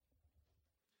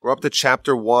We're up to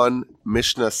chapter 1,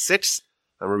 Mishnah 6.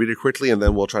 I'm going to read it quickly and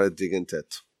then we'll try to dig into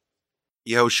it.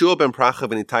 Yehoshua ben Pracha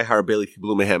v'Nitai Harbeli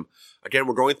kiblu mehem. Again,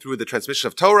 we're going through the transmission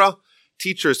of Torah,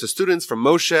 teachers to students from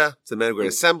Moshe to the Men of Great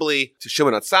Assembly, to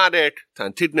Shimon HaTzadik, to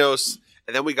Antignos,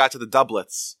 and then we got to the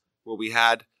doublets, where we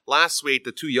had last week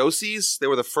the two Yosis. They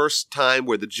were the first time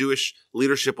where the Jewish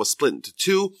leadership was split into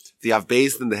two, the Av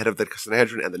Beis Din, the head of the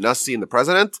Sanhedrin, and the Nasi, and the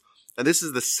president. And this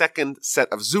is the second set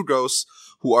of Zugos,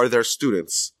 who are their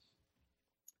students.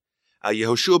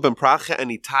 Yehoshua ben Pracha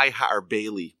and Itai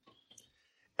Ha'arbeli.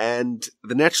 And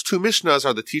the next two Mishnahs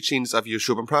are the teachings of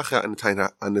Yehoshua ben Pracha and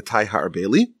Itai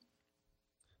Ha'arbeli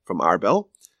from Arbel.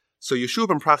 So Yehoshua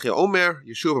ben Pracha Omer,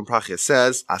 Yehoshua ben Pracha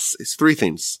says, it's three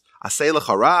things. Aseh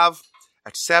lecha rav,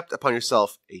 accept upon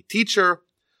yourself a teacher,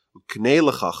 uknei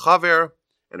lecha chaver,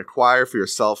 and acquire for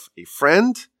yourself a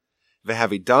friend,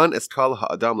 vehavidan es kol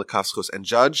ha'adam lekafschus, and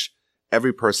judge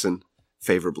every person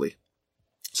favorably.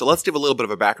 So let's give a little bit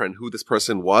of a background who this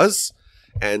person was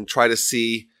and try to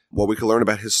see what we can learn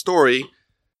about his story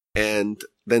and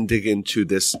then dig into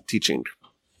this teaching.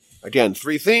 Again,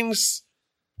 three things.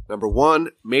 Number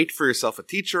one, make for yourself a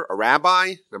teacher, a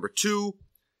rabbi. Number two,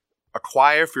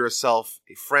 acquire for yourself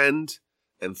a friend.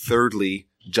 And thirdly,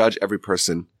 judge every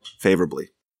person favorably.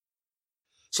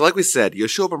 So like we said,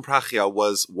 Yehoshua ben Pracha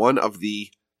was one of the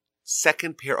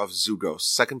second pair of Zugos,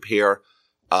 second pair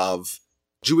of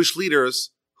Jewish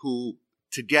leaders who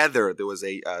together there was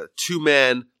a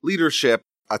two-man leadership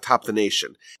atop the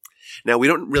nation. Now, we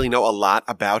don't really know a lot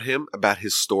about him, about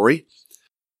his story,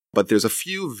 but there's a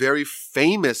few very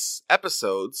famous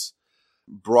episodes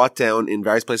brought down in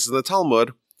various places in the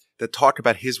Talmud that talk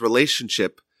about his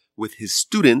relationship with his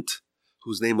student,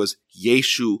 whose name was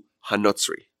Yeshu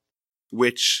HaNotzri,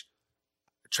 which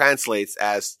translates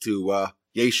as to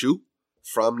Yeshu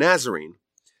from Nazarene.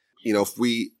 You know, if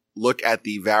we look at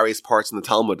the various parts in the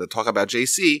Talmud that talk about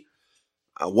JC,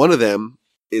 one of them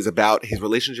is about his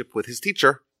relationship with his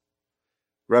teacher,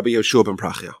 Rabbi Yehoshua ben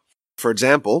Pracha. For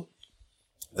example,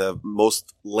 the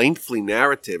most lengthy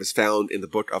narrative is found in the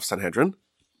book of Sanhedrin.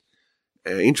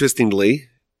 Interestingly,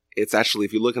 it's actually,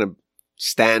 if you look at a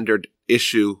standard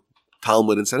issue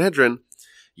Talmud in Sanhedrin,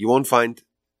 you won't find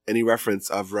any reference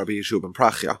of Rabbi Yehoshua ben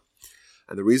Pracha.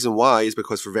 And the reason why is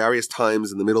because for various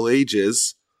times in the Middle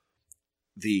Ages,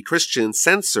 the Christian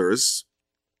censors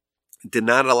did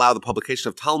not allow the publication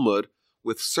of Talmud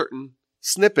with certain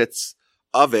snippets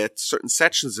of it, certain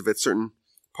sections of it, certain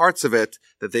parts of it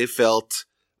that they felt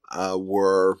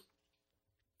were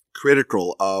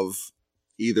critical of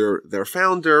either their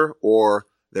founder or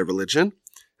their religion.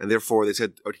 And therefore they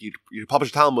said, okay, you publish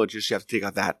a Talmud, you just have to take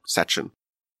out that section.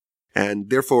 And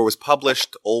therefore it was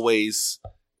published always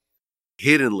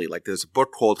hiddenly. Like there's a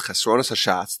book called Chesronos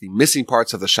HaShatz, the missing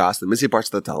parts of the Shas, the missing parts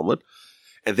of the Talmud.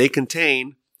 And they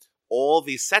contain all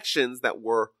these sections that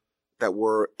were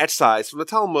excised from the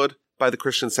Talmud by the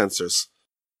Christian censors.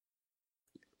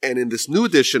 And in this new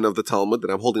edition of the Talmud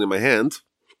that I'm holding in my hand,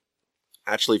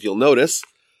 actually, if you'll notice,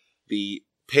 the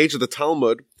page of the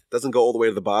Talmud doesn't go all the way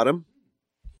to the bottom.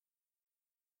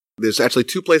 There's actually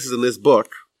two places in this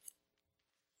book,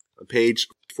 on page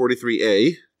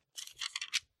 43a.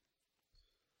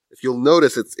 If you'll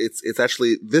notice, it's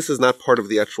actually, this is not part of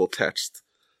the actual text.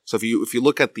 So if you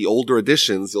look at the older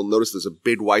editions, you'll notice there's a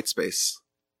big white space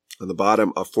on the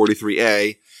bottom of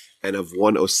 43a and of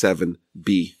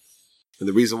 107b. And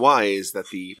the reason why is that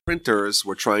the printers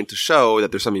were trying to show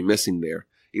that there's something missing there,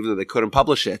 even though they couldn't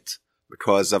publish it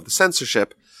because of the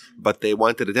censorship, but they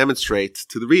wanted to demonstrate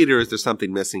to the readers there's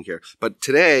something missing here. But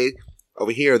today,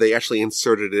 over here, they actually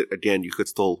inserted it again. You could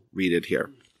still read it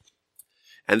here.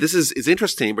 And this is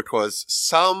interesting because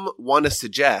some want to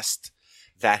suggest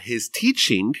that his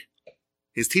teaching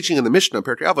in the Mishnah,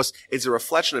 Pirkei Avos, is a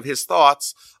reflection of his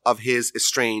thoughts of his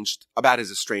estranged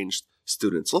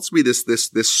students. So let's read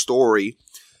this story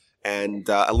and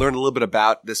learn a little bit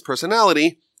about this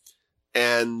personality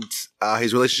and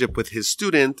his relationship with his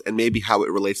student and maybe how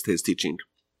it relates to his teaching.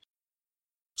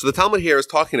 So the Talmud here is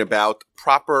talking about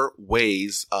proper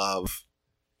ways of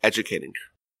educating.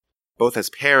 Both as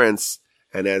parents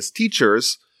and as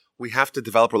teachers, we have to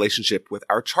develop a relationship with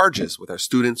our charges, with our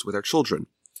students, with our children.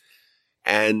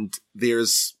 And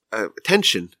there's a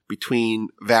tension between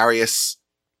various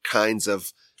kinds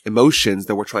of emotions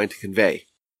that we're trying to convey.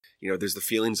 You know, there's the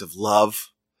feelings of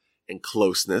love and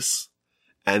closeness.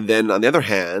 And then on the other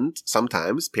hand,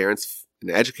 sometimes parents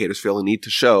and educators feel a need to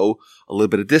show a little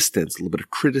bit of distance, a little bit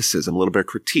of criticism, a little bit of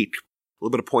critique, a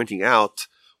little bit of pointing out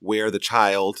where the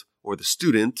child or the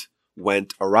student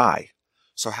went awry.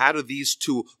 So how do these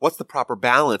two, what's the proper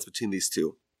balance between these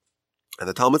two? And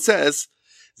the Talmud says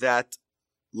that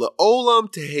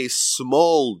Le'olam tehe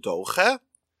small doche,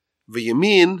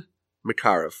 v'yamin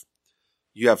mekarev.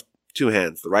 You have two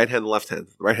hands, the right hand and the left hand.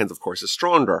 The right hand, of course, is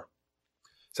stronger.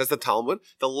 Says the Talmud,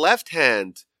 the left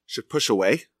hand should push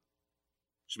away,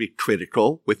 should be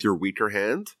critical with your weaker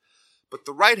hand, but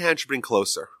the right hand should bring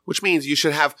closer, which means you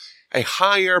should have a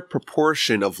higher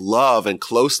proportion of love and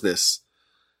closeness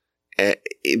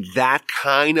in that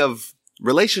kind of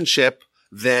relationship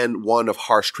than one of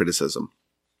harsh criticism.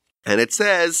 And it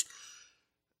says,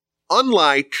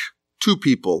 unlike two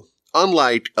people,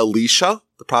 unlike Elisha,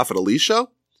 the prophet Elisha,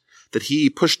 that he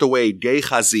pushed away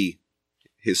Gehazi,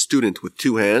 his student, with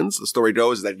two hands. The story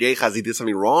goes that Gehazi did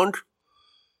something wrong,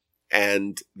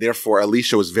 and therefore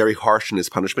Elisha was very harsh in his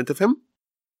punishment of him.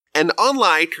 And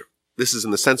unlike, this is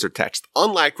in the censored text,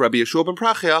 unlike Rabbi Yeshua ben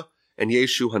Prachia and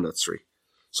Yeshu HaNatzri.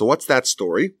 So what's that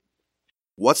story?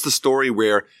 What's the story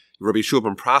where Rabbi Yeshua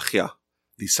ben Prachia,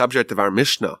 the subject of our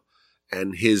Mishnah,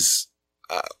 and his,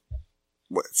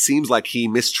 what seems like he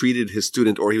mistreated his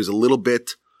student, or he was a little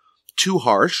bit too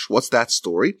harsh? What's that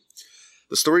story?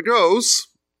 The story goes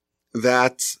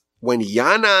that when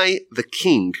Yanai the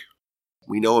king,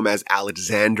 we know him as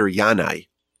Alexander Yanai.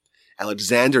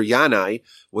 Alexander Yanai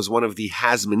was one of the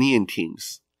Hasmonean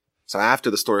kings. So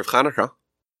after the story of Hanukkah,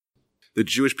 the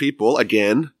Jewish people,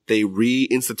 again, they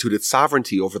reinstituted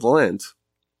sovereignty over the land.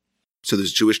 So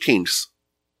there's Jewish kings.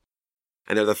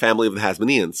 And they're the family of the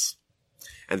Hasmoneans.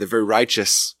 And they're very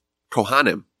righteous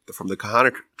Kohanim. They're from the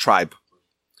Kohanic tribe.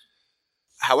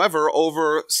 However,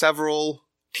 over several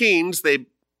kings, they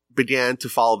began to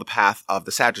follow the path of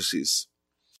the Sadducees.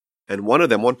 And one of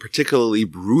them, one particularly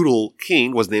brutal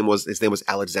king, his name was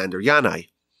Alexander Yanai.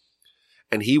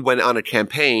 And he went on a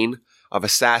campaign of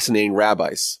assassinating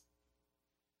rabbis.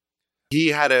 He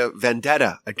had a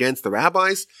vendetta against the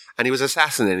rabbis, and he was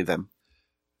assassinating them.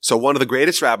 So one of the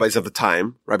greatest rabbis of the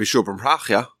time, Rabbi Yeshua ben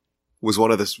Prachia, was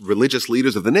one of the religious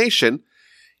leaders of the nation.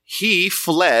 He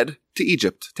fled to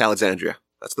Egypt, to Alexandria.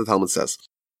 That's what the Talmud says.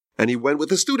 And he went with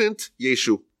his student,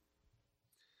 Yeshu.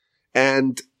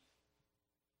 And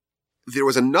there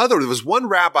was one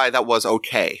rabbi that was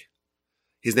okay.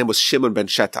 His name was Shimon ben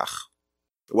Shetach.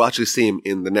 We'll actually see him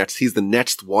in the next. He's the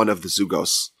next one of the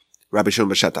Zugos, Rabbi Shimon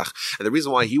ben Shetach. And the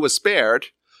reason why he was spared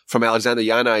from Alexander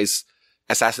Yanai's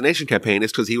assassination campaign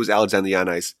is because he was Alexander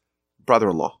Yanai's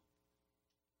brother-in-law.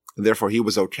 And therefore he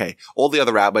was okay. All the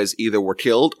other rabbis either were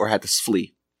killed or had to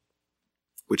flee,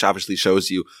 which obviously shows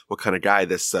you what kind of guy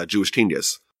this Jewish king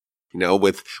is. You know,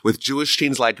 with Jewish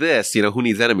kings like this, you know, who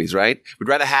needs enemies, right? We'd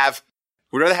rather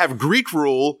have Greek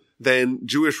rule than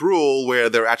Jewish rule where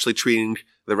they're actually treating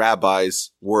the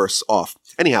rabbis worse off.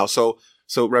 Anyhow, so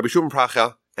Rabbi Shimon ben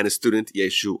Prachia and his student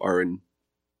Yeshu are in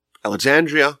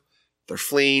Alexandria. They're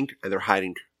fleeing and they're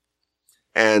hiding.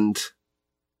 And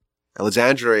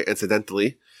Alexandria,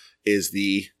 incidentally, is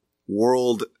the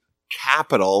world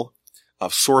capital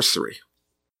of sorcery.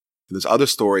 And there's other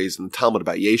stories in the Talmud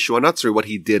about Yeshu HaNatzri, what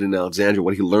he did in Alexandria,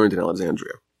 what he learned in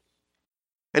Alexandria.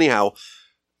 Anyhow,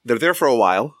 they're there for a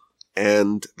while,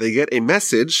 and they get a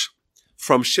message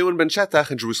from Shimon ben Shetach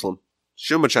in Jerusalem.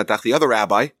 Shimon ben Shetach, the other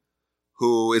rabbi,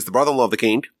 who is the brother-in-law of the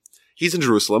king, he's in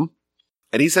Jerusalem,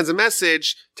 and he sends a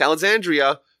message to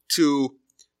Alexandria to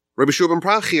Rabbi Yeshua ben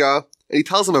Prachia, and he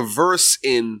tells him a verse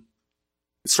in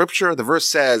Scripture. The verse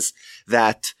says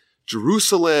that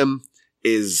Jerusalem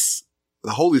is,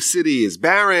 the holy city is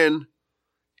barren,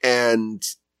 and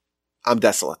I'm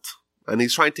desolate. And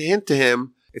he's trying to hint to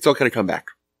him, it's okay to come back.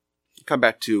 Come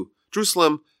back to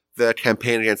Jerusalem. The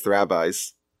campaign against the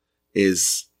rabbis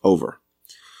is over.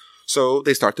 So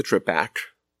they start the trip back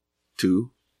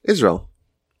to Israel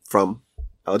from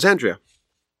Alexandria.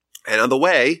 And on the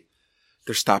way,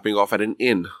 they're stopping off at an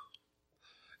inn.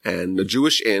 And a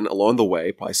Jewish inn along the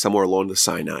way, probably somewhere along the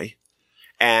Sinai.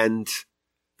 And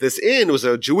this inn was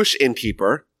a Jewish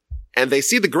innkeeper, and they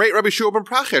see the great Rabbi Yeshua ben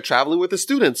Prachia traveling with his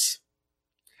students.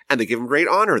 And they give him great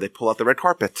honor. They pull out the red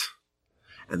carpet.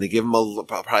 And they give him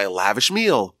probably a lavish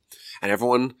meal. And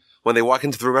everyone, when they walk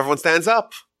into the room, everyone stands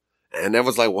up. And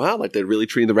everyone's like, wow, like they're really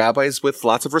treating the rabbis with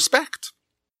lots of respect.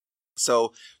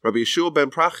 So Rabbi Yeshua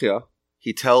ben Prachia,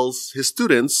 he tells his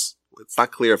students, it's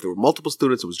not clear if there were multiple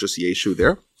students, it was just Yeshu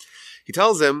there. He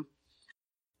tells them,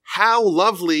 how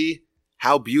lovely,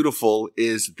 how beautiful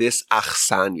is this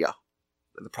achsanya.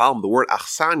 And the problem, the word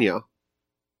achsanya,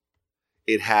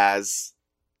 it has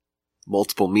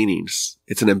multiple meanings.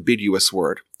 It's an ambiguous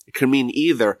word. It can mean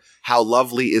either how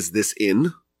lovely is this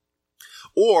inn,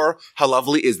 or how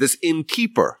lovely is this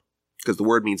innkeeper, because the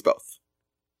word means both.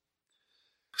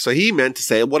 So he meant to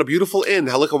say, what a beautiful inn,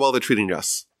 how look how well they're treating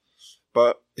us.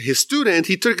 But his student,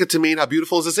 he took it to mean how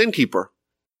beautiful is this innkeeper.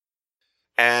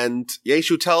 And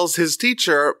Yeshu tells his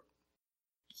teacher,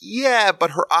 yeah,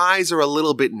 but her eyes are a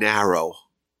little bit narrow.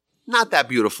 Not that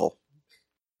beautiful.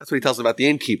 That's what he tells him about the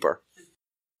innkeeper.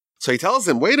 So he tells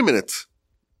him, wait a minute.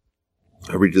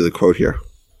 I'll read you the quote here.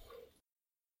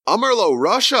 Amarlo,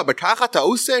 Russia, Bakachata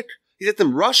Usek. He said to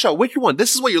him, Russia, which one?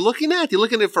 This is what you're looking at? You're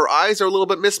looking at if her eyes are a little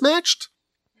bit mismatched?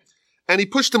 And he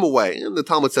pushed him away. And the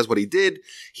Talmud says what he did.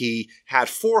 He had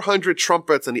 400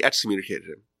 trumpets and he excommunicated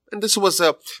him. And this was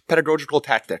a pedagogical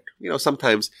tactic.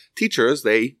 Sometimes teachers,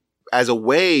 as a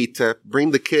way to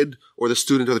bring the kid or the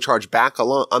student or the charge back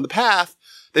along on the path,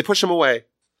 they push him away.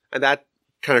 And that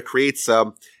kind of creates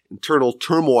internal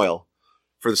turmoil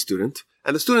for the student.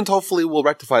 And the student hopefully will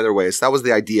rectify their ways. That was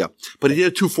the idea. But he did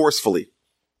it too forcefully.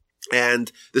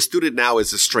 And the student now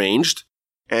is estranged.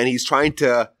 And he's trying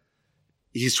to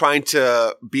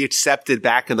be accepted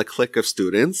back in the clique of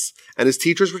students. And his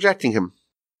teacher's rejecting him.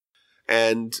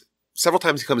 And several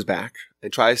times he comes back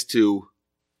and tries to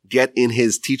get in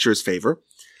his teacher's favor.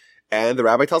 And the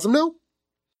rabbi tells him no.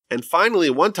 And finally,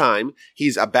 one time,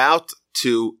 he's about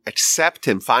to accept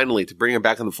him finally to bring him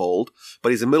back in the fold.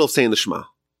 But he's in the middle of saying the Shema.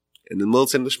 And in the middle of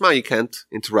saying the Shema, you can't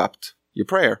interrupt your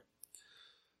prayer.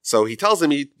 So he tells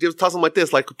him like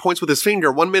this, like points with his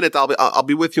finger, 1 minute, I'll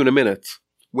be with you in a minute.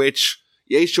 Which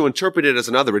Yeshu interpreted as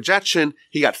another rejection.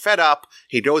 He got fed up.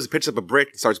 He picks up a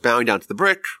brick and starts bowing down to the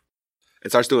brick and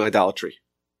starts doing idolatry.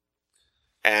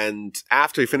 And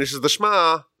after he finishes the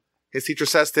Shema, his teacher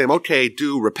says to him, okay,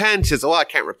 do repent. He says, I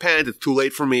can't repent. It's too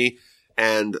late for me.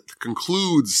 And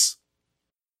concludes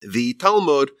the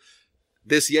Talmud,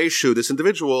 this Yeshu, this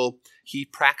individual, he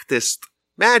practiced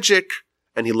magic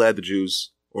and he led the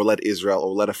Jews or led Israel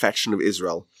or led a faction of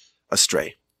Israel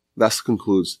astray. Thus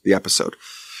concludes the episode.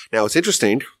 Now, it's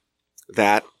interesting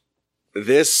that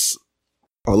this,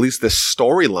 or at least this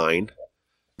storyline,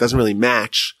 doesn't really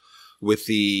match with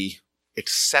the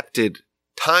accepted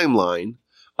timeline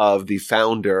of the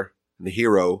founder and the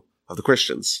hero of the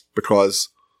Christians, because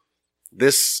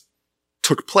this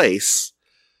took place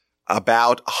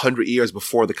about 100 years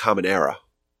before the Common Era.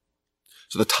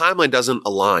 So the timeline doesn't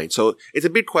align. So it's a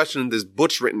big question. There's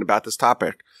books written about this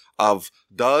topic of,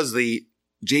 does the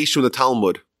Yeshu in the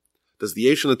Talmud,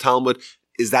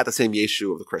 is that the same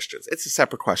Yeshu of the Christians? It's a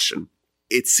separate question.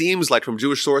 It seems like from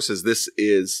Jewish sources, this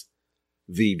is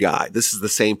the guy. This is the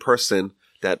same person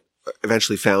that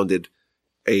eventually founded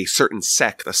a certain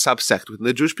sect, a subsect within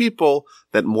the Jewish people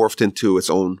that morphed into its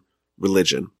own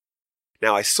religion.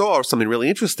 Now, I saw something really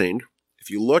interesting. If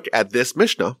you look at this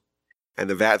Mishnah and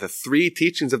the three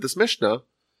teachings of this Mishnah,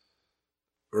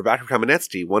 Rabbi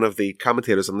Kamenetsky, one of the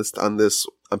commentators on Pirkei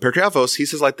Avos, he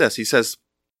says like this. He says,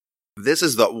 this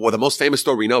is the most famous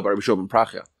story we know about Rabbi Shua ben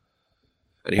Prachya.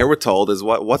 And here we're told is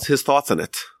what's his thoughts on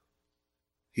it.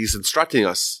 He's instructing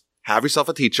us, have yourself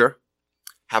a teacher,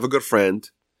 have a good friend,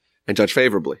 and judge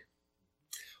favorably.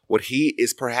 What he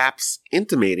is perhaps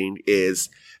intimating is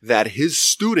that his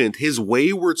student, his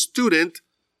wayward student,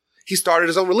 he started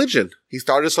his own religion. He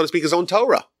started, so to speak, his own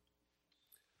Torah.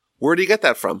 Where did he get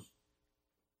that from?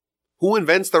 Who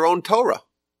invents their own Torah?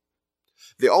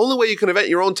 The only way you can invent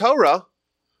your own Torah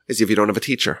is if you don't have a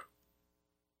teacher.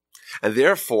 And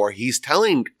therefore, he's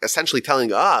essentially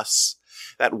telling us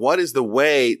that what is the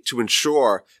way to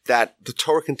ensure that the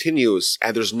Torah continues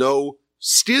and there's no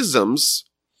schisms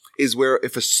is where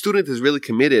if a student is really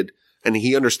committed and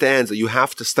he understands that you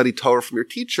have to study Torah from your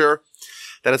teacher,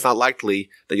 then it's not likely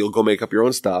that you'll go make up your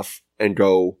own stuff and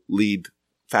go lead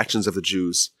factions of the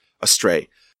Jews astray.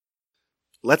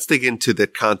 Let's dig into the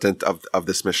content of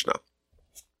this Mishnah.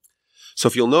 So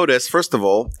if you'll notice, first of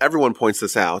all, everyone points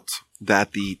this out,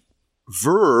 that the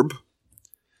verb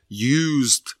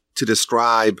used to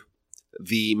describe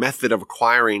the method of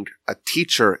acquiring a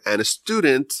teacher and a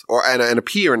student, and a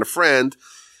peer and a friend,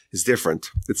 is different.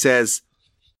 It says,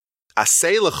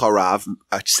 aseh lecha rav,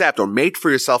 accept or make for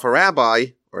yourself a rabbi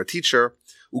or a teacher,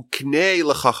 uknei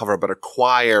lecha chaver, but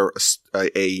acquire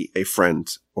a friend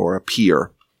or a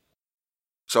peer.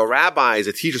 So a rabbi is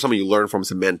a teacher, someone you learn from,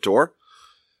 is a mentor.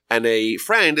 And a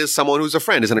friend is someone who's a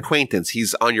friend, is an acquaintance.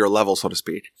 He's on your level, so to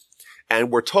speak. And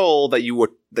we're told that you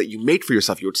make for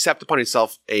yourself, you accept upon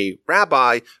yourself a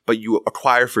rabbi, but you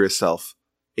acquire for yourself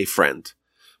a friend,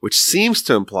 which seems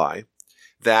to imply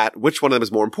that which one of them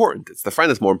is more important? It's the friend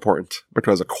that's more important,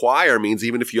 because acquire means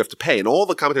even if you have to pay. And all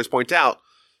the commentators point out,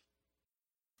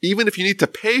 even if you need to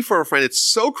pay for a friend, it's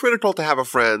so critical to have a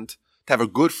friend, to have a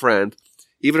good friend,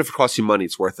 even if it costs you money,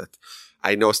 it's worth it.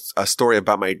 I know a story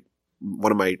about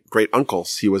one of my great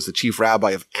uncles. He was the chief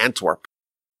rabbi of Antwerp.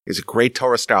 He's a great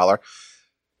Torah scholar.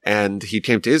 And he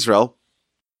came to Israel,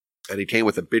 and he came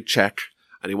with a big check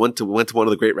and he went to one of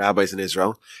the great rabbis in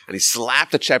Israel, and he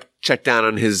slapped a check down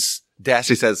on his desk.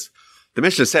 He says, the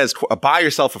Mishnah says, buy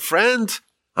yourself a friend.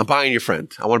 I'm buying your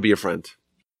friend. I want to be your friend.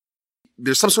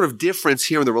 There's some sort of difference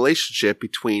here in the relationship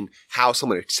between how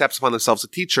someone accepts upon themselves a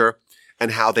teacher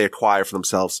and how they acquire for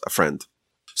themselves a friend.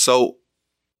 So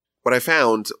what I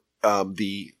found,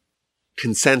 the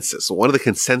consensus, one of the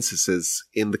consensuses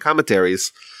in the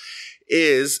commentaries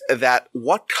is that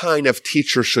what kind of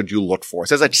teacher should you look for? It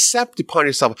says, accept upon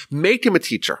yourself, make him a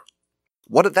teacher.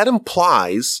 What that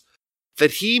implies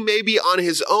that he may be on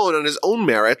his own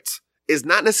merit, is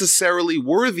not necessarily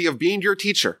worthy of being your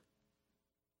teacher.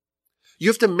 You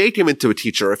have to make him into a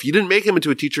teacher. If you didn't make him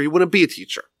into a teacher, he wouldn't be a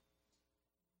teacher.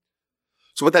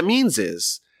 So what that means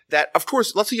is that, of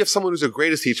course, let's say you have someone who's the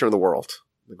greatest teacher in the world,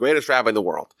 the greatest rabbi in the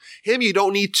world. Him, you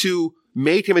don't need to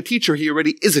make him a teacher. He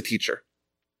already is a teacher.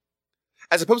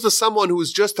 As opposed to someone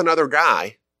who's just another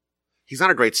guy. He's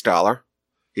not a great scholar.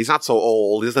 He's not so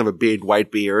old. He doesn't have a big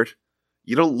white beard.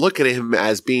 You don't look at him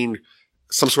as being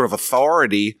some sort of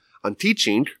authority on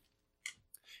teaching.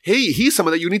 He's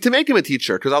someone that you need to make him a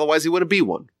teacher, because otherwise he wouldn't be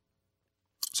one.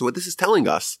 So what this is telling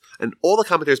us, and all the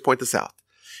commentators point this out,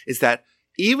 is that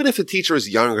even if the teacher is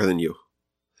younger than you,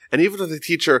 and even if the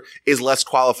teacher is less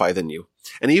qualified than you,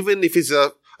 and even if he's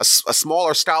a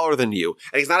smaller scholar than you,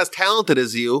 and he's not as talented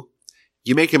as you,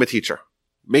 you make him a teacher.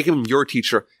 Make him your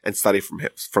teacher and study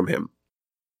from him.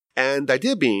 And the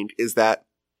idea being is that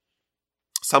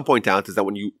some point out is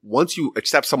that once you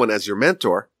accept someone as your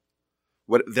mentor,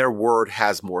 their word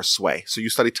has more sway. So you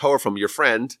study Torah from your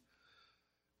friend,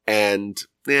 and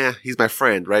he's my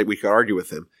friend, right? We could argue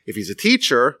with him. If he's a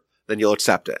teacher, then you'll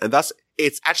accept it. And thus,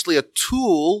 it's actually a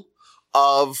tool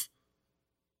of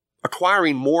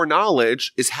acquiring more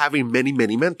knowledge is having many,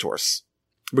 many mentors.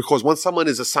 Because once someone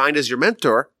is assigned as your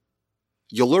mentor,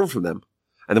 you'll learn from them.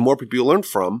 And the more people you learn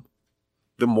from,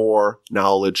 the more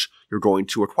knowledge you're going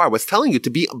to acquire. What's telling you to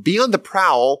be on the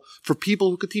prowl for people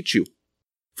who could teach you,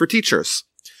 for teachers.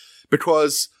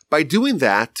 Because by doing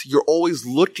that, you're always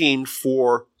looking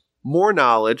for more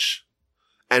knowledge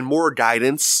and more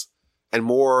guidance and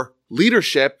more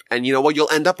leadership. And you know what?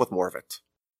 You'll end up with more of it.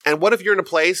 And what if you're in a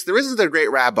place, there isn't a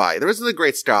great rabbi, there isn't a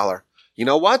great scholar? You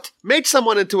know what? Make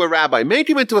someone into a rabbi. Make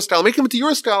him into a scholar. Make him into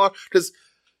your scholar, because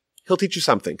he'll teach you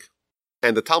something.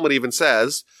 And the Talmud even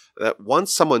says that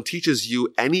once someone teaches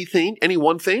you anything, any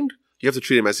one thing, you have to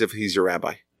treat him as if he's your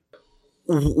rabbi.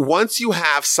 Once you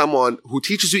have someone who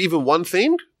teaches you even one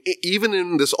thing, even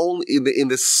in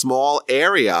this small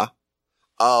area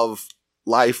of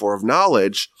life or of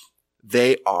knowledge,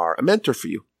 they are a mentor for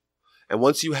you. And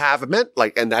once you have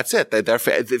and that's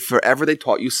it. Forever they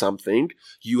taught you something,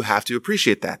 you have to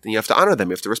appreciate that. And you have to honor them.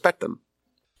 You have to respect them.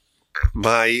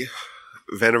 My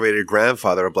venerated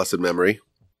grandfather of blessed memory,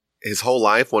 his whole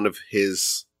life, one of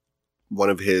his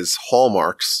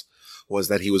hallmarks was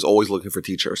that he was always looking for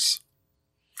teachers.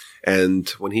 And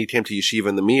when he came to Yeshiva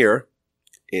in the Mir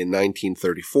in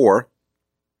 1934,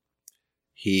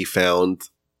 he found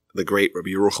the great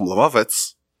Rabbi Yerucham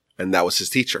Levovitz, and that was his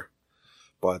teacher.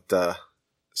 But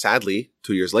sadly,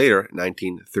 2 years later, in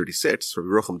 1936, Rabbi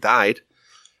Yerucham died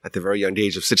at the very young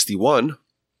age of 61,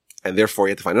 and therefore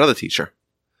he had to find another teacher.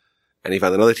 And he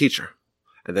found another teacher.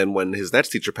 And then when his next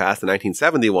teacher passed in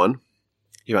 1971,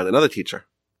 he found another teacher.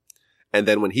 And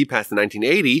then when he passed in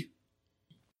 1980,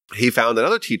 he found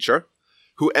another teacher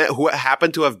who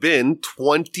happened to have been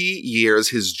 20 years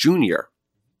his junior.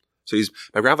 So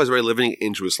my grandfather's already living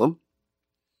in Jerusalem,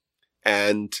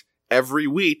 and every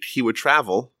week he would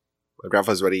travel. My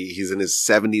grandfather's he's in his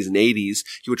 70s and 80s.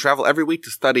 He would travel every week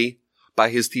to study by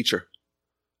his teacher.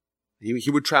 He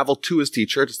would travel to his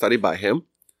teacher to study by him,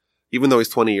 even though he's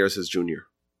 20 years his junior.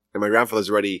 And my grandfather's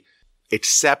already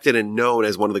accepted and known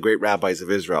as one of the great rabbis of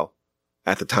Israel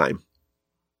at the time.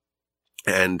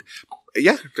 And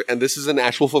this is an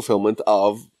actual fulfillment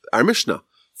of our Mishnah.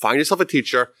 Find yourself a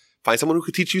teacher, find someone who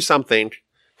could teach you something,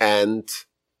 and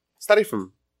study from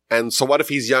him. And so what if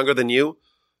he's younger than you?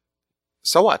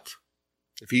 So what?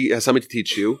 If he has something to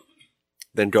teach you,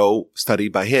 then go study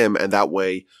by him, and that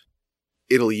way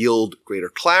it'll yield greater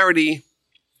clarity.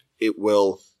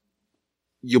 You'll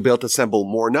be able to assemble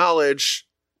more knowledge,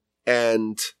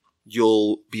 and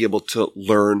you'll be able to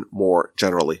learn more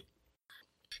generally.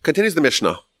 Continues the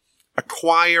Mishnah.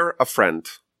 Acquire a friend.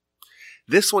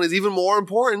 This one is even more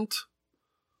important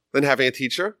than having a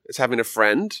teacher. It's having a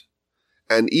friend.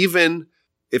 And even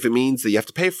if it means that you have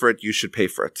to pay for it, you should pay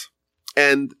for it.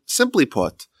 And simply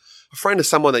put, a friend is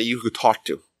someone that you could talk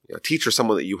to. A teacher is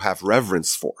someone that you have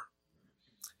reverence for.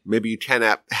 Maybe you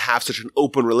cannot have such an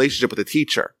open relationship with a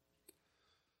teacher.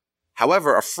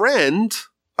 However, a friend,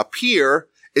 a peer,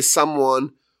 is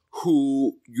someone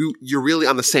who you're really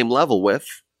on the same level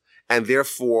with, and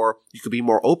therefore you could be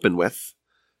more open with.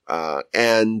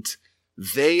 And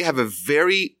they have a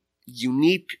very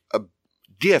unique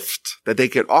gift that they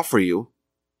can offer you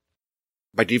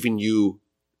by giving you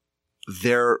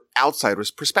their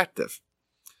outsider's perspective.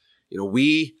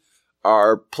 We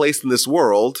are placed in this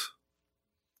world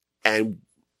and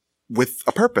with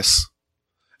a purpose.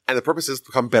 And the purpose is to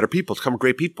become better people, to become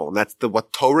great people. And that's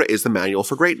what Torah is, the manual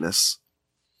for greatness.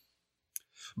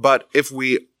 But if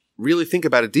we really think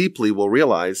about it deeply, we'll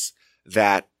realize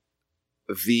that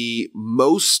the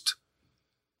most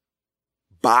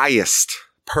biased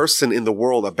person in the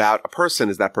world about a person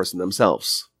is that person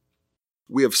themselves.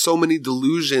 We have so many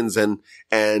delusions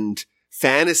and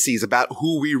fantasies about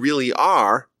who we really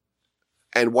are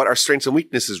and what our strengths and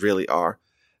weaknesses really are,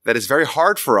 that it's very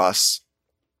hard for us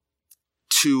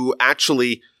to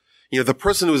actually, the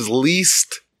person who is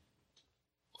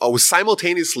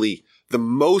simultaneously the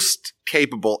most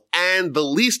capable and the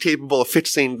least capable of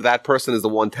fixing that person is the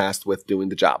one tasked with doing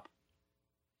the job.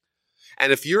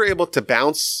 And if you're able to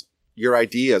bounce your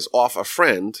ideas off a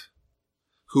friend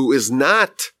who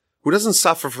doesn't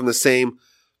suffer from the same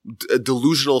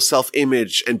delusional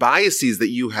self-image and biases that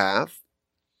you have,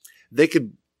 they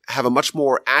could have a much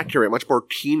more accurate, much more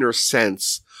keener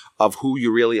sense of who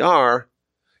you really are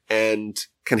and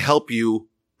can help you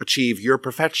achieve your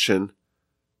perfection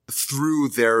through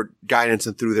their guidance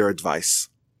and through their advice.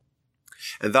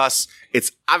 And thus,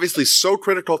 it's obviously so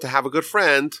critical to have a good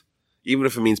friend, even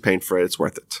if it means paying for it, it's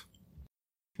worth it.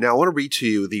 Now, I want to read to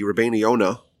you the Rabbeinu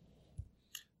Yonah,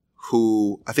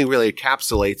 who I think really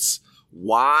encapsulates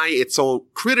why it's so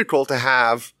critical to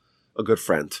have a good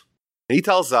friend. And he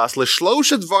tells us, there's 3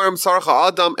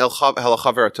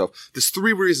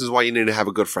 reasons why you need to have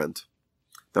a good friend.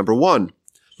 Number 1,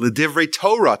 l'divrei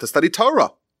Torah, to study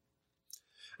Torah.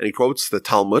 And he quotes the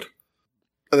Talmud.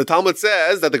 And the Talmud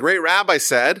says that the great rabbi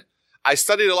said, I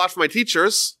studied a lot from my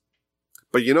teachers,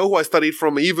 but you know who I studied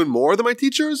from even more than my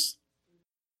teachers?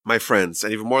 My friends.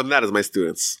 And even more than that is my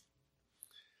students.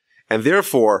 And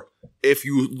therefore, if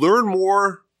you learn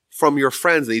more from your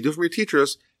friends than you do from your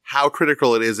teachers, how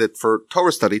critical it is for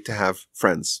Torah study to have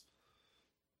friends.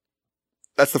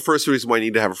 That's the first reason why you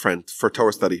need to have a friend for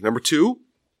Torah study. Number 2,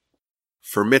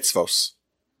 for mitzvos.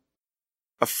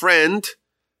 A friend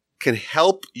can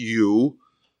help you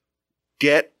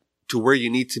get to where you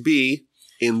need to be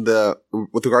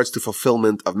with regards to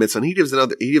fulfillment of mitzvah. And he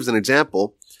gives an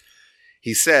example.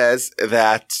 He says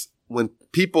that when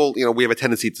people, we have a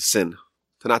tendency to sin,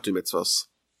 to not do mitzvahs.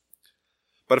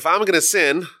 But if I'm going to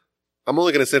sin, I'm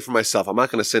only going to sin for myself. I'm not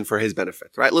going to sin for his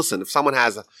benefit, right? Listen, if someone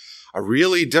has a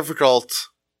really difficult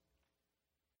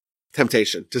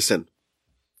temptation to sin,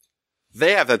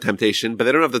 they have that temptation, but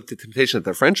they don't have the temptation that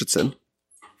their friend should sin.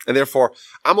 And therefore,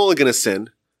 I'm only going to sin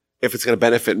if it's going to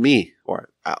benefit me, or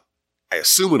I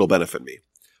assume it'll benefit me,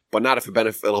 but not if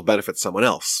it'll benefit someone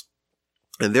else.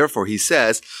 And therefore, he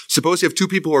says, suppose you have 2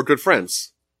 people who are good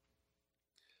friends.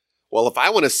 Well, if I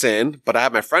want to sin, but I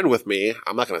have my friend with me,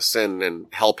 I'm not going to sin and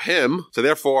help him. So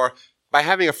therefore, by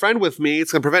having a friend with me,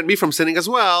 it's going to prevent me from sinning as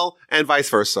well, and vice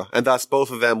versa. And thus,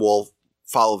 both of them will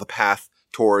follow the path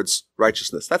towards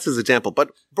righteousness. That's his example.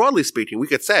 But broadly speaking, we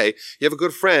could say you have a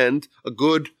good friend, a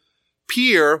good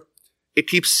peer, it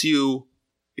keeps you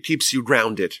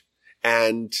grounded.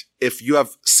 And if you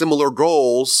have similar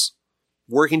goals,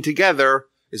 working together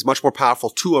is much more powerful.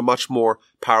 2 are much more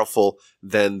powerful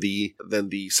than the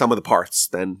sum of the parts,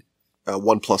 than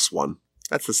 1 + 1.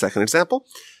 That's the second example.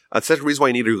 The second reason why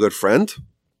you need a good friend.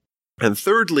 And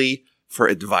thirdly, for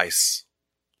advice.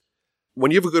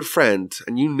 When you have a good friend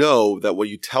and you know that what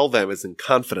you tell them is in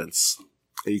confidence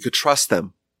and you could trust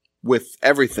them with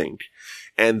everything,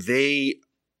 and they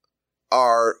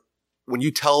are, when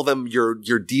you tell them your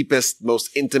deepest, most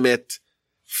intimate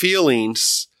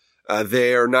feelings,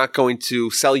 they're not going to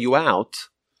sell you out.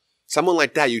 Someone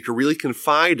like that you could really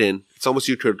confide in. It's almost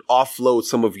you could offload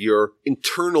some of your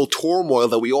internal turmoil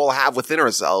that we all have within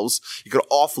ourselves. You could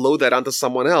offload that onto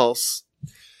someone else.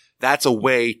 That's a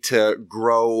way to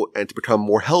grow and to become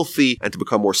more healthy and to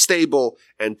become more stable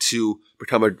and to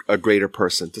become a greater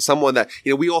person. To someone that,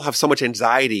 we all have so much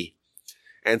anxiety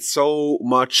and so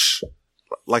much,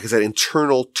 like I said,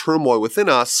 internal turmoil within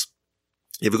us.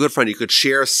 You have a good friend you could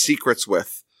share secrets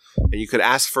with, and you could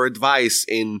ask for advice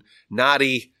in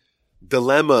knotty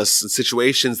dilemmas and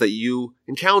situations that you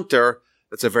encounter.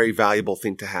 That's a very valuable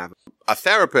thing to have. A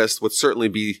therapist would certainly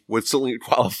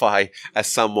qualify as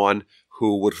someone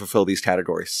who would fulfill these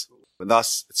categories. And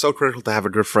thus, it's so critical to have a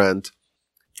good friend.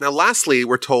 Now, lastly,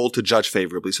 we're told to judge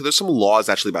favorably. So there's some laws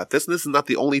actually about this, and this is not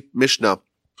the only Mishnah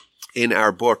in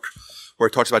our book where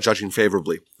it talks about judging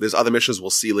favorably. There's other missions we'll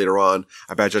see later on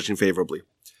about judging favorably.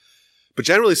 But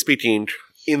generally speaking,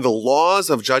 in the laws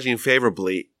of judging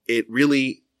favorably, it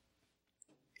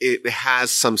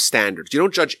has some standards. You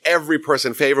don't judge every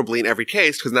person favorably in every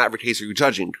case, because not every case are you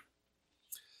judging.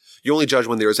 You only judge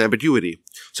when there is ambiguity.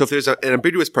 So if there's an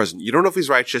ambiguous person, you don't know if he's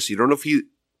righteous, you don't know if he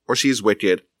or she is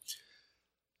wicked,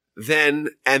 and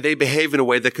they behave in a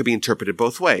way that could be interpreted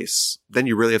both ways, then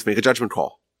you really have to make a judgment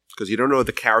call. Because you don't know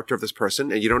the character of this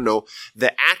person, and you don't know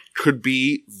the act could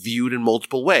be viewed in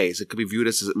multiple ways. It could be viewed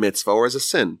as a mitzvah or as a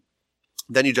sin.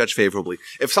 Then you judge favorably.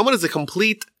 If someone is a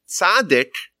complete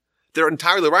tzaddik, they're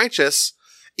entirely righteous,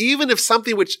 even if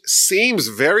something which seems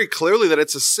very clearly that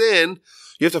it's a sin,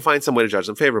 you have to find some way to judge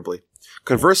them favorably.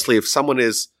 Conversely, if someone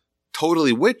is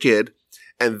totally wicked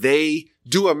and they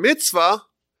do a mitzvah,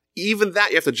 even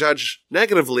that you have to judge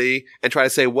negatively and try to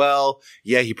say, well,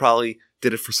 yeah, he probably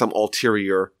did it for some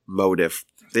ulterior motive.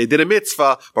 They did a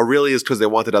mitzvah, but really is because they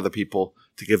wanted other people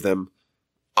to give them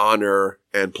honor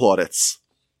and plaudits.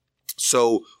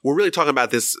 So we're really talking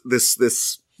about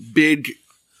this big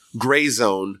gray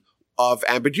zone of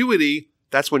ambiguity.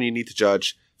 That's when you need to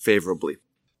judge favorably.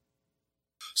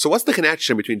 So what's the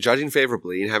connection between judging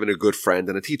favorably and having a good friend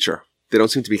and a teacher? They don't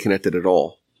seem to be connected at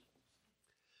all.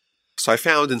 So I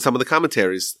found in some of the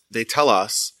commentaries, they tell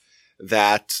us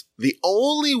that the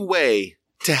only way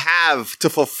to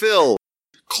fulfill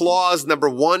clause number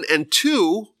 1 and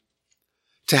 2,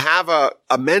 to have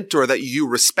a mentor that you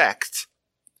respect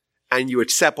and you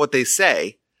accept what they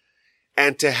say,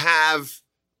 and to have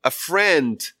a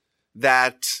friend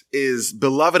that is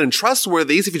beloved and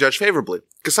trustworthy is if you judge favorably.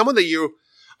 Because someone that you,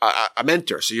 a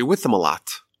mentor, so you're with them a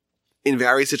lot in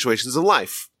various situations in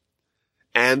life.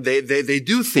 And they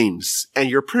do things, and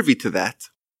you're privy to that.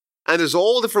 And there's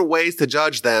all different ways to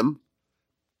judge them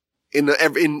in a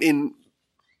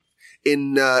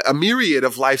myriad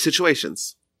of life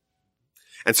situations.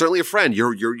 And certainly a friend,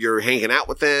 you're hanging out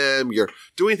with them, you're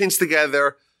doing things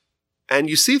together, and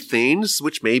you see things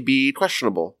which may be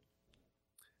questionable.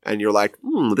 And you're like,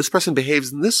 this person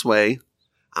behaves in this way.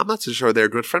 I'm not so sure they're a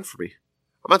good friend for me.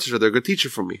 I'm not so sure they're a good teacher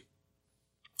for me.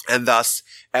 And thus,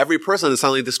 every person is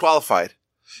suddenly disqualified.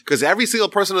 Because every single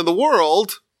person in the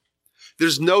world,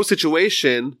 there's no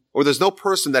situation or there's no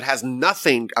person that has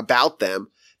nothing about them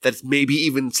that's maybe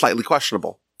even slightly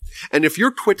questionable. And if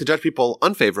you're quick to judge people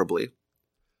unfavorably,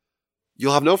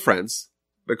 you'll have no friends,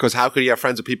 because how could you have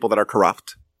friends with people that are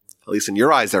corrupt? At least in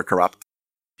your eyes, they're corrupt.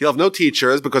 You'll have no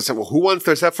teachers, because who wants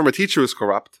to accept from a teacher who's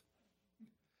corrupt?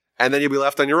 And then you'll be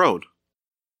left on your own.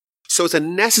 So it's a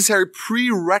necessary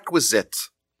prerequisite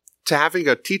to having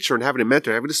a teacher and having a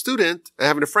mentor, having a student and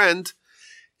having a friend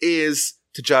is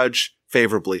to judge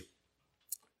favorably.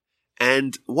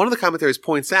 And one of the commentaries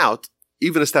points out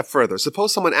even a step further.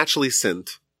 Suppose someone actually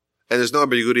sinned and there's no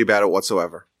ambiguity about it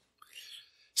whatsoever.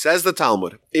 Says the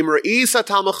Talmud,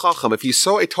 if you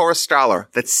saw a Torah scholar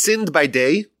that sinned by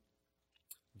day,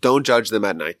 don't judge them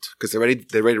at night, because they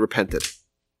already repented.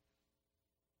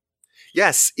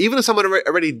 Yes, even if someone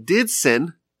already did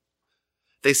sin,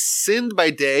 they sinned by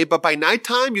day, but by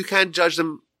nighttime, you can't judge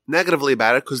them negatively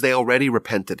about it because they already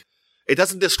repented. It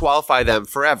doesn't disqualify them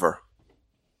forever.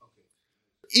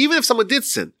 Even if someone did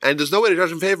sin, and there's no way to judge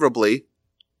them favorably,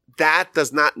 that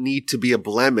does not need to be a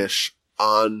blemish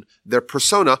on their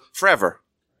persona forever.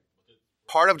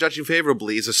 Part of judging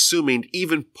favorably is assuming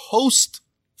even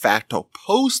post-facto,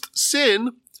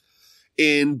 post-sin,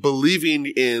 in believing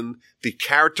in the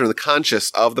character and the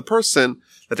conscience of the person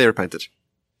that they repented.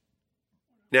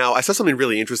 Now, I saw something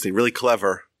really interesting, really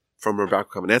clever from Rabbi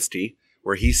Kamenetsky,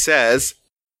 where he says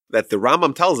that the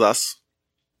Rambam tells us,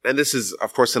 and this is,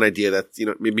 of course, an idea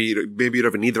that, maybe you don't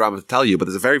even need the Rambam to tell you, but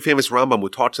there's a very famous Rambam who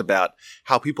talks about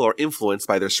how people are influenced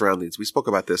by their surroundings. We spoke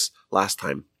about this last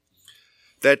time.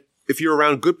 That if you're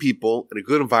around good people in a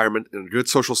good environment, in a good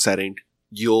social setting,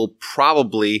 you'll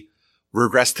probably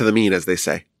regress to the mean, as they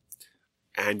say.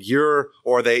 And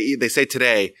they say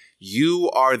today, you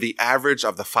are the average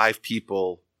of the 5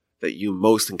 people that you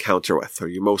most encounter with or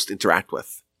you most interact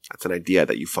with. That's an idea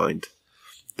that you find.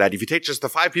 That if you take just the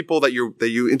 5 people that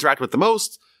you interact with the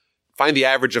most, find the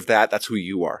average of that, that's who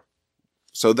you are.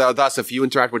 So thus, if you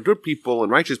interact with good people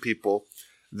and righteous people,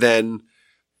 then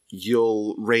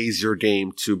you'll raise your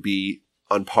game to be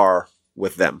on par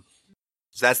with them.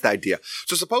 So that's the idea.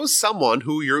 So suppose someone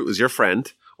who is your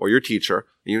friend or your teacher,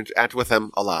 and you interact with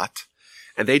them a lot,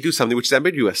 and they do something which is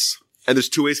ambiguous. And there's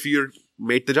 2 ways for you to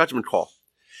make the judgment call.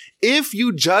 If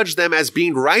you judge them as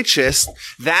being righteous,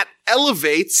 that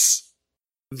elevates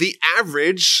the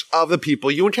average of the people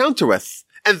you encounter with.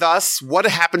 And thus, what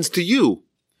happens to you?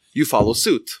 You follow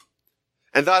suit.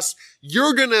 And thus,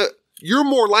 you're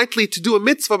more likely to do a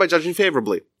mitzvah by judging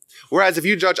favorably. Whereas if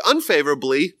you judge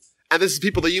unfavorably, and this is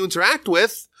people that you interact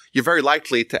with, you're very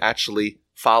likely to actually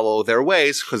follow their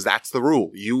ways, because that's the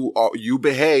rule. You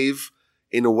behave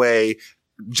in a way,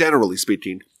 generally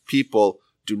speaking, people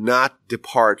do not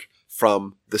depart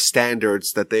from the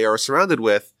standards that they are surrounded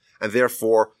with, and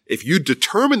therefore, if you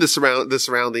determine the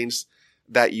surroundings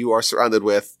that you are surrounded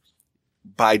with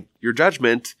by your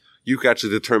judgment, you can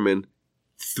actually determine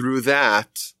through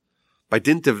that, by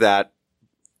dint of that,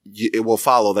 it will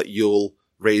follow that you'll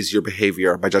raise your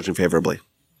behavior by judging favorably.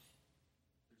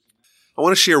 I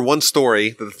want to share one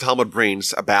story that the Talmud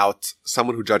brings about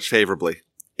someone who judged favorably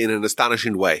in an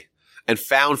astonishing way and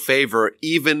found favor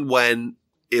even when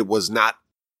it was not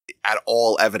at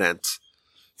all evident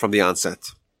from the onset.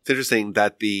 It's interesting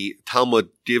that the Talmud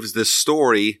gives this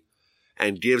story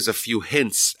and gives a few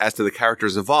hints as to the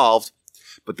characters involved,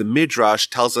 but the Midrash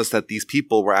tells us that these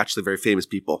people were actually very famous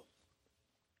people.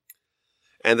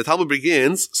 And the Talmud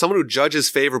begins, someone who judges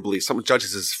favorably, someone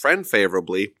judges his friend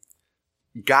favorably,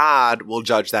 God will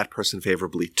judge that person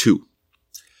favorably too.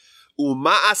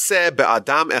 Uma'aseh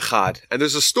be'adam echad. And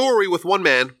there's a story with one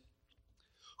man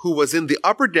who was in the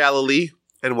Upper Galilee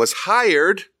and was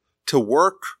hired to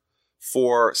work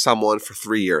for someone for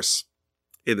 3 years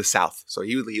in the south. So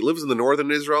he lives in the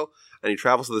northern Israel and he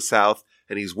travels to the south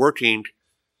and he's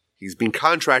been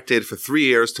contracted for 3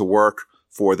 years to work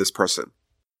for this person.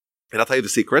 And I'll tell you the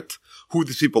secret, who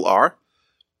these people are.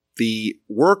 The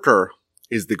worker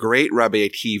is the great Rabbi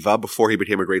Akiva before he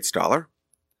became a great scholar.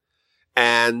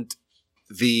 And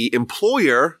the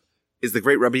employer is the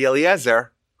great Rabbi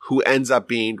Eliezer, who ends up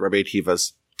being Rabbi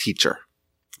Akiva's teacher.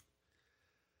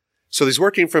 So he's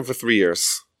working for him for 3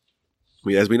 years.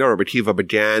 As we know, Rabbi Akiva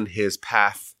began his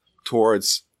path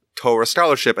towards Torah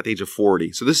scholarship at the age of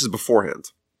 40. So this is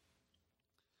beforehand.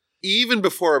 Even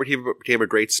before Rabbi Akiva became a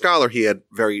great scholar, he had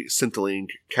very scintillating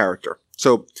character.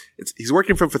 So he's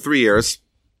working for him for 3 years,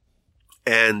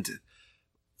 and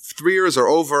 3 years are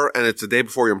over, and it's the day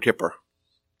before Yom Kippur.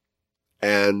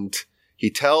 And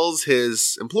he tells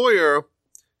his employer,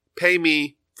 pay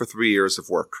me for 3 years of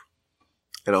work.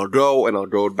 And I'll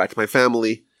go back to my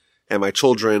family and my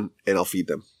children, and I'll feed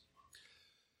them.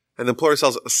 And the employer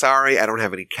says, sorry, I don't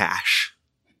have any cash.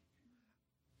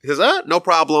 He says, no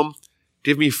problem.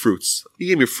 Give me fruits. You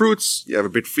give me fruits. You have a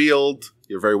big field.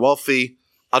 You're very wealthy.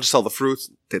 I'll just sell the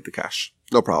fruits. Take the cash.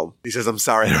 No problem. He says, I'm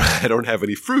sorry. I don't have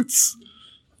any fruits.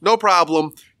 No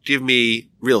problem. Give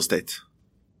me real estate.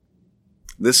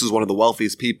 This is one of the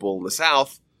wealthiest people in the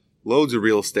South. Loads of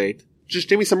real estate. Just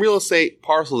give me some real estate,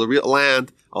 parcels of real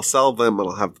land. I'll sell them and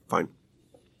I'll have fine.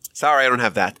 Sorry, I don't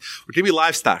have that. Or give me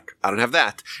livestock. I don't have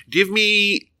that. Give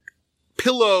me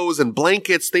pillows and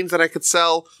blankets, things that I could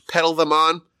sell, peddle them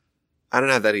on. I don't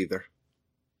have that either.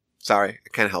 Sorry, I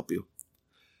can't help you.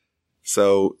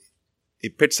 So he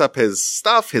picks up his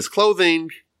stuff, his clothing,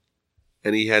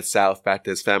 and he heads south back to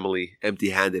his family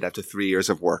empty-handed after 3 years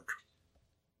of work.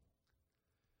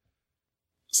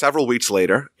 Several weeks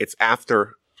later, it's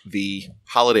after the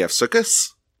holiday of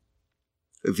Sukkot.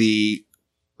 The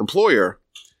employer,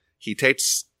 he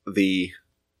takes the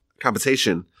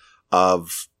compensation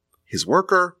of his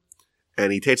worker,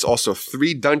 and he takes also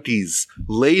 3 donkeys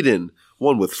laden,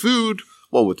 one with food,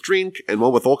 one with drink, and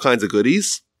one with all kinds of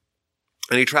goodies.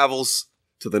 And he travels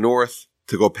to the north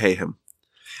to go pay him.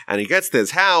 And he gets to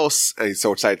his house, and he's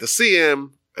so excited to see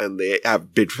him, and they have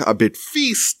a big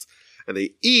feast, and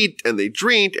they eat, and they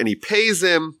drink, and he pays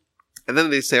him. And then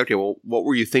they say, okay, well, what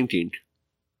were you thinking?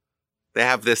 They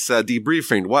have this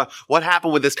debriefing. What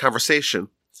happened with this conversation?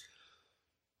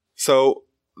 So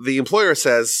the employer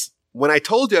says, when I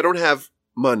told you I don't have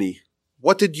money,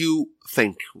 what did you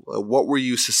think? What were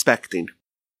you suspecting?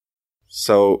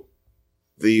 So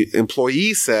the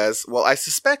employee says, well, I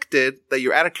suspected that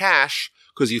you're out of cash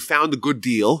because you found a good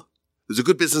deal. There's a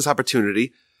good business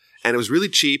opportunity and it was really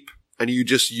cheap and you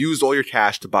just used all your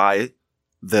cash to buy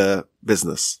the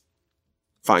business.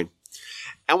 Fine.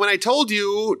 And when I told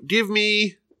you, give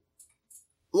me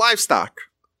livestock,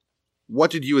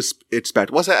 what did you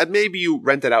expect? Was that maybe you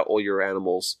rented out all your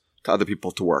animals to other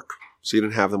people to work, so you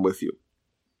didn't have them with you?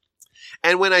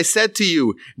 And when I said to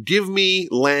you, give me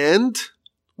land,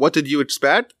 what did you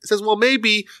expect? It says, well,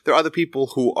 maybe there are other people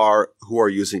who are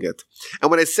using it. And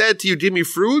when I said to you, give me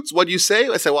fruits, what do you say?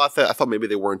 I said, well, I thought maybe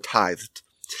they weren't tithed.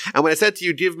 And when I said to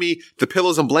you, give me the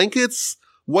pillows and blankets,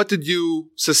 what did you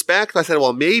suspect? I said,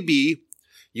 well, maybe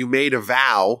you made a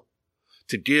vow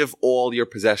to give all your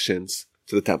possessions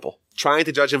to the temple, trying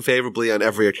to judge him favorably on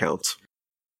every account.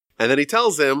 And then he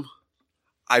tells him,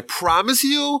 I promise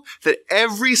you that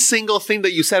every single thing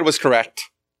that you said was correct.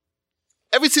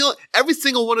 every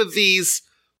single one of these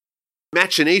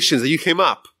machinations that you came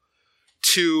up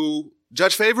to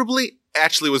judge favorably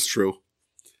actually was true.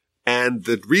 And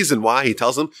the reason why, he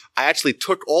tells him, I actually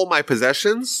took all my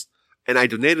possessions and I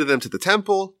donated them to the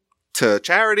temple, to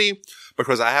charity,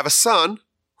 because I have a son,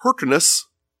 Hyrcanus,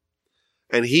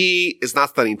 and he is not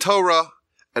studying Torah,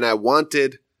 and I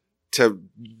wanted to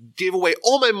give away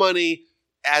all my money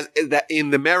as that in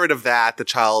the merit of that,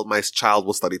 my child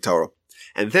will study Torah.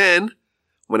 And then,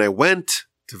 when I went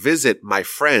to visit my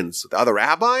friends, the other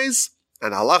rabbis,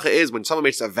 and the halacha is when someone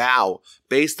makes a vow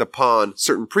based upon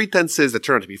certain pretenses that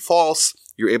turn out to be false,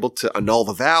 you're able to annul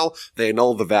the vow. They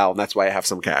annul the vow, and that's why I have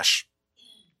some cash.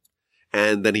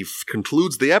 And then he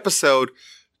concludes the episode,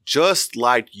 just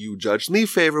like you judged me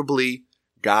favorably,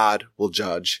 God will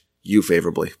judge you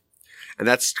favorably. And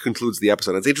that concludes the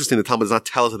episode. It's interesting, the Talmud does not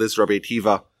tell us that this is Rabbi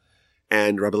Akiva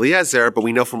and Rabbi Eliezer, but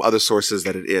we know from other sources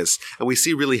that it is. And we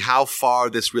see really how far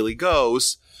this really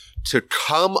goes to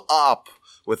come up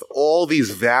with all these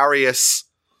various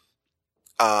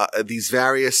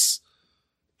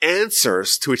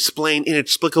answers to explain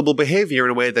inexplicable behavior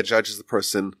in a way that judges the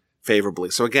person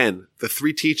favorably. So again, the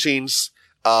three teachings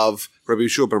of Rabbi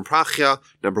Yeshua ben Prachya: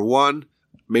 number one,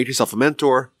 make yourself a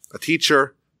mentor, a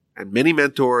teacher, and many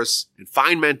mentors, and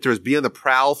find mentors, be on the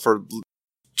prowl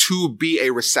to be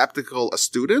a receptacle, a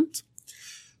student.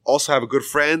 Also have a good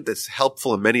friend that's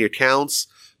helpful in many accounts,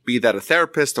 be that a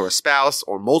therapist or a spouse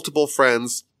or multiple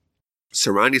friends.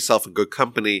 Surround yourself in good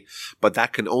company, but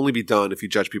that can only be done if you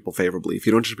judge people favorably. If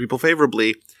you don't judge people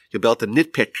favorably, you'll be able to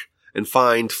nitpick and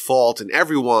find fault in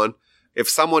everyone. If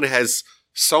someone has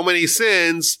so many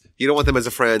sins, you don't want them as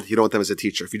a friend, you don't want them as a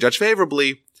teacher. If you judge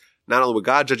favorably, not only will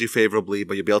God judge you favorably,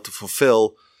 but you'll be able to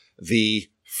fulfill the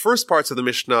first parts of the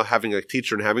Mishnah, having a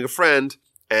teacher and having a friend,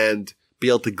 and be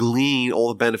able to glean all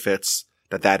the benefits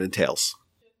that entails.